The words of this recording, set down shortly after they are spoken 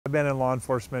I've been in law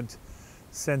enforcement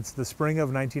since the spring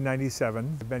of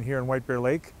 1997. I've been here in White Bear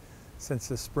Lake since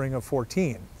the spring of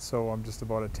 14, so I'm just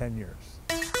about at 10 years.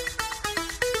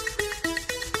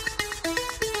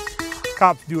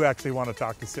 Cops do actually want to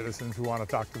talk to citizens who want to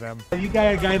talk to them. You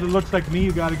got a guy that looks like me,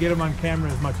 you got to get him on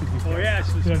camera as much as you can. Oh yeah,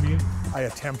 it's just, you know what I mean? I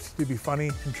attempt to be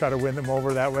funny and try to win them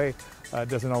over that way. It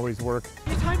doesn't always work.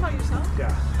 You're talking about yourself?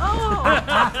 Yeah. Oh!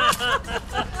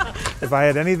 If I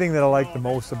had anything that I like the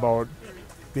most about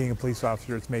being a police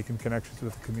officer, it's making connections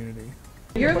with the community.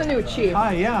 You're the new chief.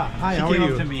 Hi, yeah. Hi, how are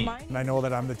you? to me. And I know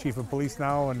that I'm the chief of police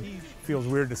now, and it feels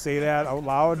weird to say that out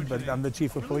loud, but I'm the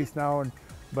chief of police now.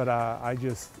 But I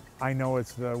know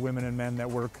it's the women and men that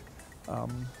work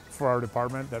for our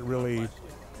department that really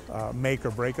make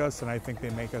or break us, and I think they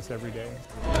make us every day.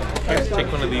 Let's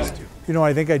take one of these two. You know,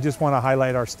 I think I just want to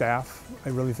highlight our staff. I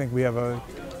really think we have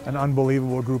an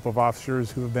unbelievable group of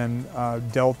officers who have been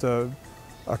dealt a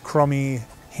crummy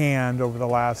hand over the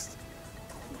last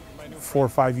 4 or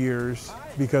 5 years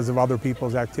because of other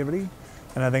people's activity.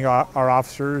 And I think our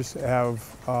officers have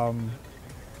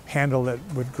handled it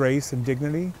with grace and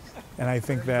dignity. And I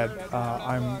think that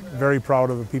I'm very proud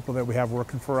of the people that we have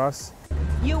working for us.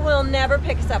 You will never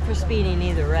pick us up for speeding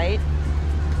either, right?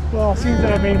 Well, it seems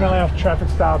that I made my last traffic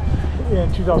stop in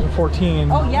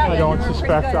 2014. Oh yeah, I don't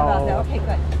suspect I'll okay,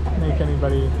 good. make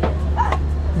anybody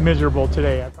miserable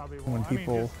today. When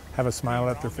people have a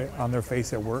smile on their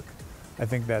face at work, I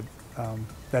think that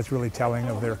that's really telling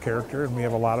of their character, and we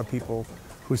have a lot of people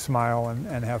who smile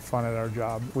and have fun at our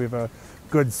job. We have a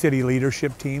good city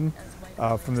leadership team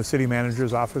from the city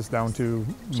manager's office down to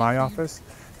my office,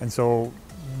 and so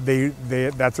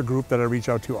that's a group that I reach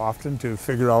out to often to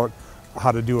figure out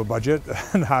how to do a budget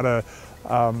and how to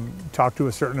talk to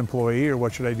a certain employee, or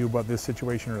what should I do about this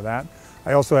situation or that.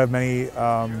 I also have many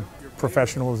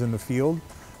professionals in the field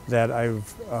that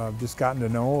I've just gotten to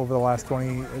know over the last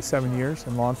 27 years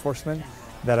in law enforcement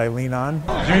that I lean on. Is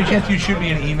there any chance you'd shoot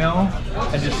me an email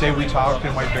and just say we talked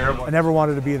in White Bear? I never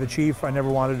wanted to be the chief. I never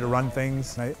wanted to run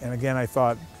things. And again, I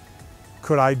thought,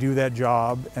 could I do that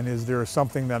job? And is there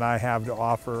something that I have to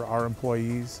offer our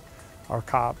employees, our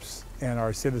cops, and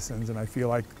our citizens? And I feel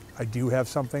like I do have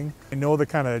something. I know the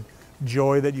kind of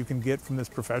joy that you can get from this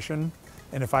profession.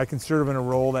 And if I can serve in a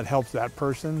role that helps that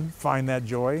person find that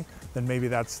joy, then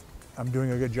maybe I'm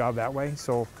doing a good job that way.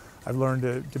 So I've learned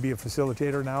to be a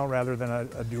facilitator now rather than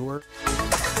a doer.